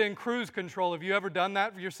put it in cruise control. Have you ever done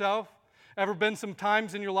that for yourself? Ever been some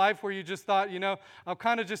times in your life where you just thought, I'll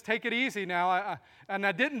kind of just take it easy now, and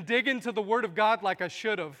I didn't dig into the Word of God like I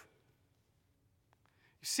should have?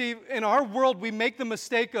 You see, in our world, we make the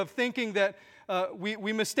mistake of thinking that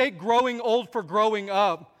we mistake growing old for growing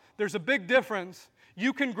up. There's a big difference.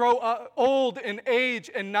 You can grow old in age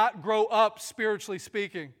and not grow up, spiritually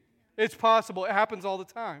speaking. It's possible. It happens all the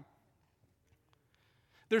time.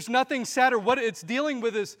 There's nothing sadder. What it's dealing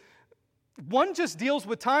with is, one just deals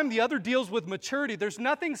with time, the other deals with maturity. There's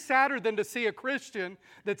nothing sadder than to see a Christian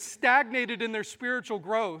that's stagnated in their spiritual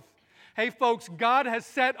growth. Hey, folks, God has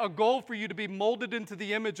set a goal for you to be molded into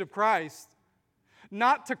the image of Christ,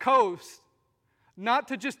 not to coast, not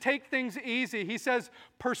to just take things easy. He says,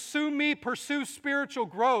 pursue me, pursue spiritual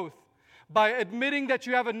growth by admitting that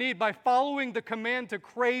you have a need, by following the command to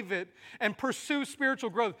crave it and pursue spiritual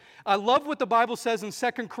growth. I love what the Bible says in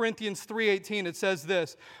 2 Corinthians 3:18. It says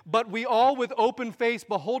this, but we all with open face,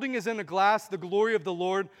 beholding as in a glass the glory of the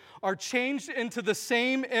Lord, are changed into the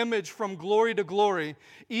same image from glory to glory,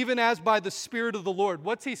 even as by the Spirit of the Lord.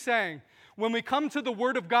 What's he saying? When we come to the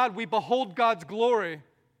Word of God, we behold God's glory.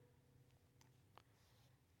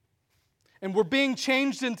 And we're being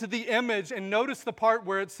changed into the image. And notice the part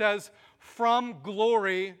where it says, from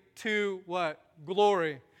glory to what?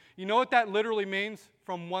 Glory. You know what that literally means?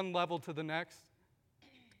 From one level to the next.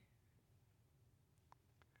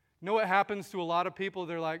 You know what happens to a lot of people?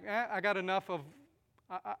 They're like, I got enough of,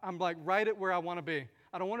 I'm like right at where I want to be.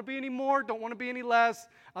 I don't want to be any more, don't want to be any less.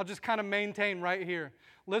 I'll just kind of maintain right here.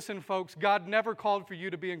 Listen, folks, God never called for you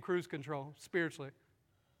to be in cruise control spiritually.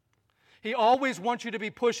 He always wants you to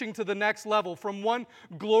be pushing to the next level, from one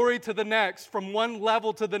glory to the next, from one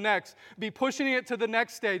level to the next. Be pushing it to the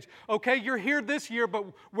next stage. Okay, you're here this year, but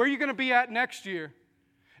where are you going to be at next year?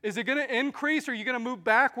 Is it going to increase or are you going to move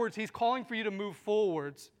backwards? He's calling for you to move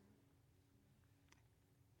forwards.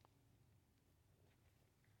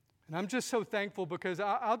 And I'm just so thankful because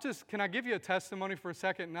can I give you a testimony for a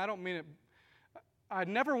second? And I don't mean it. I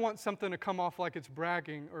never want something to come off like it's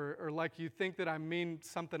bragging or like you think that I mean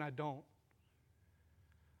something I don't.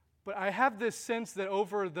 But I have this sense that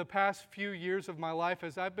over the past few years of my life,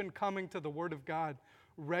 as I've been coming to the Word of God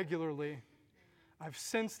regularly, I've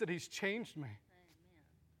sensed that He's changed me.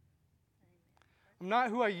 I'm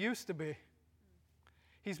not who I used to be.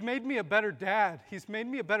 He's made me a better dad. He's made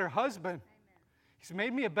me a better husband. He's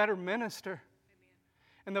made me a better minister.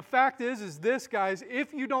 And the fact is this, guys,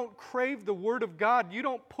 if you don't crave the Word of God, you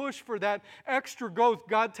don't push for that extra growth,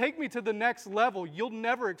 God, take me to the next level, you'll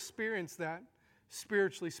never experience that,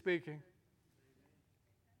 spiritually speaking.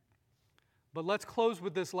 But let's close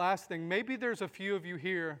with this last thing. Maybe there's a few of you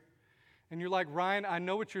here, and you're like, Ryan, I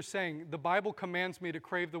know what you're saying. The Bible commands me to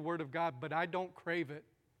crave the Word of God, but I don't crave it.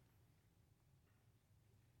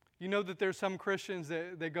 You know that there's some Christians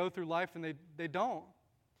that they go through life and they don't.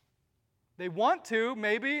 They want to,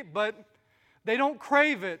 maybe, but they don't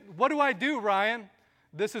crave it. What do I do, Ryan?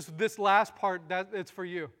 This last part, it's for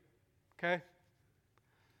you, okay?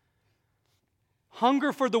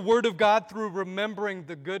 Hunger for the Word of God through remembering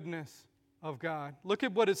the goodness of God. Look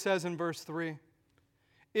at what it says in verse 3.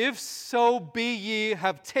 If so be ye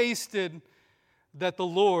have tasted that the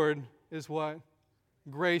Lord is what?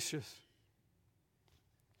 Gracious.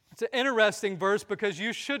 It's an interesting verse because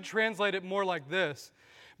you should translate it more like this.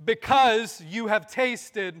 Because you have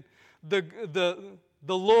tasted the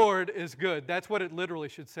Lord is good. That's what it literally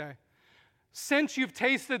should say. Since you've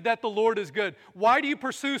tasted that the Lord is good. Why do you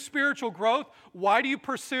pursue spiritual growth? Why do you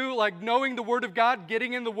pursue knowing the Word of God,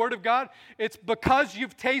 getting in the Word of God? It's because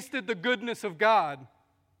you've tasted the goodness of God.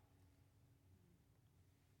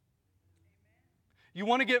 You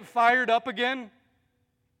want to get fired up again?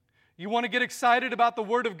 You want to get excited about the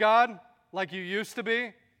Word of God like you used to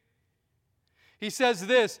be? He says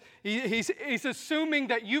this, he's assuming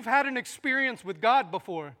that you've had an experience with God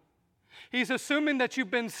before. He's assuming that you've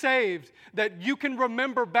been saved, that you can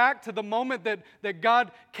remember back to the moment that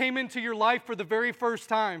God came into your life for the very first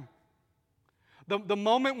time. The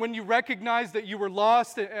moment when you recognized that you were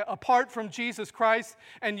lost apart from Jesus Christ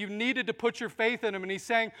and you needed to put your faith in Him. And He's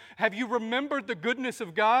saying, have you remembered the goodness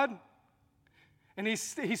of God? And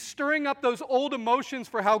he's stirring up those old emotions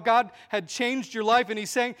for how God had changed your life. And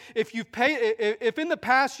He's saying, if in the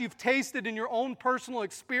past you've tasted in your own personal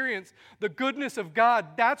experience the goodness of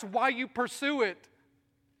God, that's why you pursue it.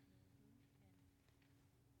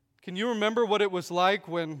 Can you remember what it was like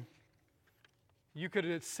when you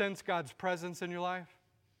could sense God's presence in your life?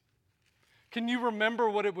 Can you remember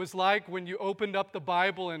what it was like when you opened up the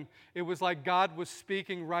Bible and it was like God was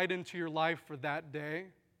speaking right into your life for that day?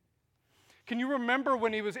 Can you remember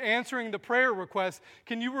when He was answering the prayer request?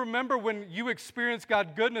 Can you remember when you experienced God's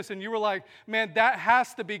goodness and you were like, man, that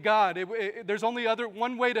has to be God. There's only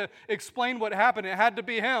one way to explain what happened. It had to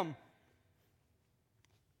be Him.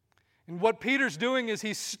 And what Peter's doing is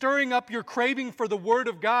he's stirring up your craving for the Word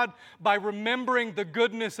of God by remembering the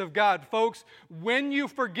goodness of God. Folks, when you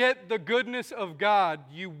forget the goodness of God,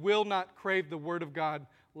 you will not crave the Word of God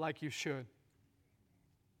like you should.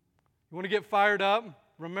 You want to get fired up?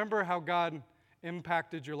 Remember how God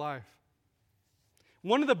impacted your life.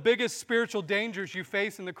 One of the biggest spiritual dangers you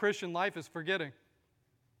face in the Christian life is forgetting.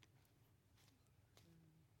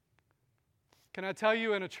 Can I tell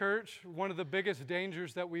you, in a church, one of the biggest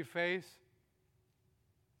dangers that we face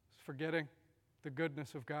is forgetting the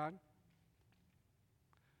goodness of God.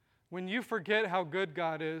 When you forget how good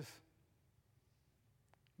God is,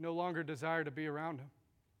 you no longer desire to be around Him.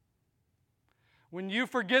 When you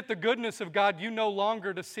forget the goodness of God, you no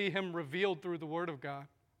longer to see Him revealed through the Word of God.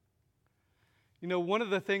 You know, one of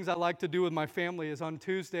the things I like to do with my family is on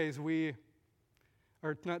Tuesdays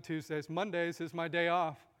Mondays is my day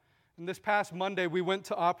off. And this past Monday, we went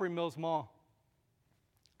to Opry Mills Mall.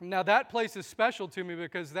 Now, that place is special to me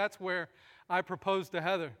because that's where I proposed to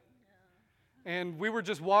Heather. And we were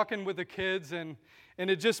just walking with the kids, and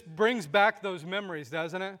it just brings back those memories,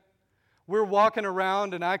 doesn't it? We're walking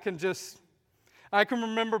around, and I can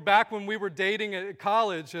remember back when we were dating at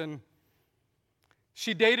college, and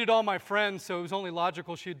she dated all my friends, so it was only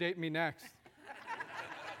logical she'd date me next.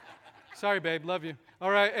 Sorry, babe, love you. All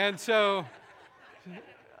right, and so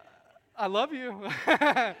I love you.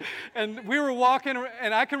 And we were walking,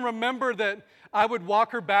 and I can remember that I would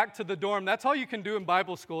walk her back to the dorm. That's all you can do in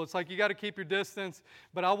Bible school. It's like you got to keep your distance,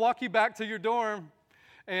 but I'll walk you back to your dorm.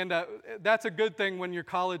 And that's a good thing when your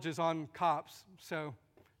college is on cops. So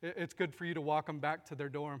it's good for you to walk them back to their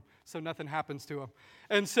dorm so nothing happens to them.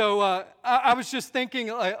 And so I was just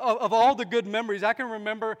thinking of all the good memories. I can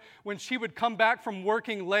remember when she would come back from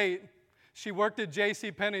working late. She worked at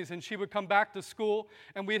JCPenney's, and she would come back to school,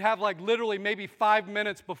 and we'd have literally maybe 5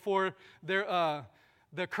 minutes before the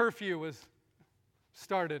curfew was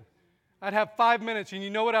started. I'd have 5 minutes, and you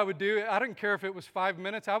know what I would do? I didn't care if it was 5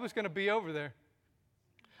 minutes. I was going to be over there.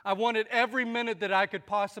 I wanted every minute that I could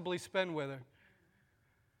possibly spend with her.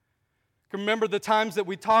 I can remember the times that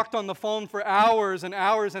we talked on the phone for hours and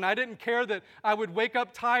hours, and I didn't care that I would wake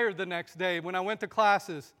up tired the next day when I went to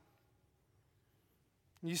classes.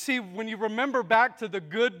 You see, when you remember back to the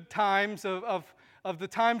good times of the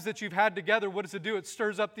times that you've had together, what does it do? It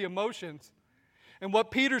stirs up the emotions. And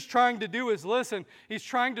what Peter's trying to do is, listen, he's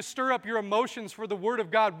trying to stir up your emotions for the Word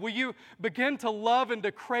of God. Will you begin to love and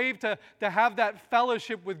to crave to have that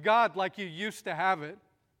fellowship with God like you used to have it?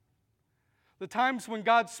 The times when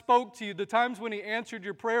God spoke to you, the times when He answered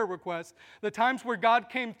your prayer requests, the times where God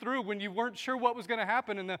came through when you weren't sure what was going to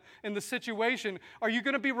happen in the situation, are you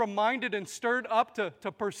going to be reminded and stirred up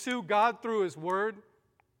to pursue God through His Word?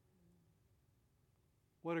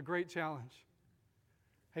 What a great challenge.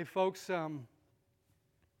 Hey, folks,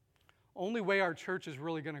 only way our church is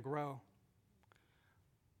really going to grow.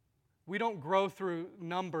 We don't grow through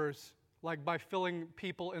numbers like by filling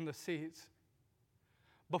people in the seats.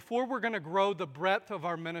 Before we're going to grow the breadth of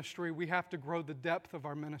our ministry, we have to grow the depth of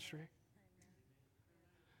our ministry.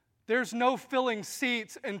 There's no filling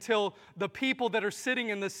seats until the people that are sitting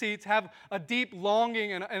in the seats have a deep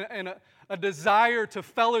longing and a desire to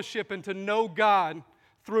fellowship and to know God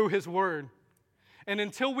through His Word. And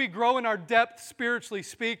until we grow in our depth, spiritually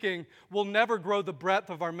speaking, we'll never grow the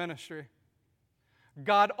breadth of our ministry.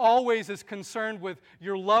 God always is concerned with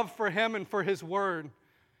your love for Him and for His Word.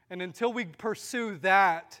 And until we pursue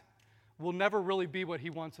that, we'll never really be what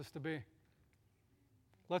He wants us to be.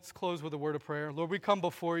 Let's close with a word of prayer. Lord, we come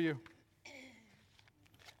before You.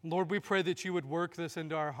 Lord, we pray that You would work this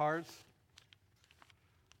into our hearts,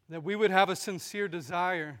 that we would have a sincere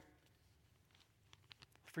desire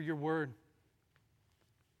for Your Word.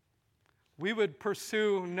 We would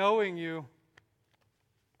pursue knowing You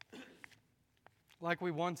like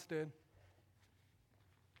we once did.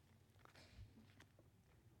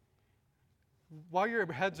 While your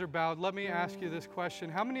heads are bowed, let me ask you this question.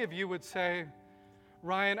 How many of you would say,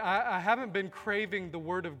 Ryan, I haven't been craving the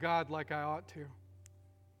Word of God like I ought to?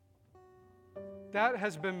 That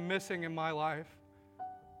has been missing in my life,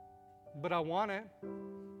 but I want it.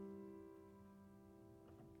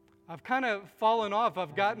 I've kind of fallen off.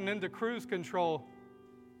 I've gotten into cruise control.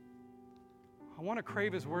 I want to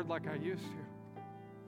crave His Word like I used to.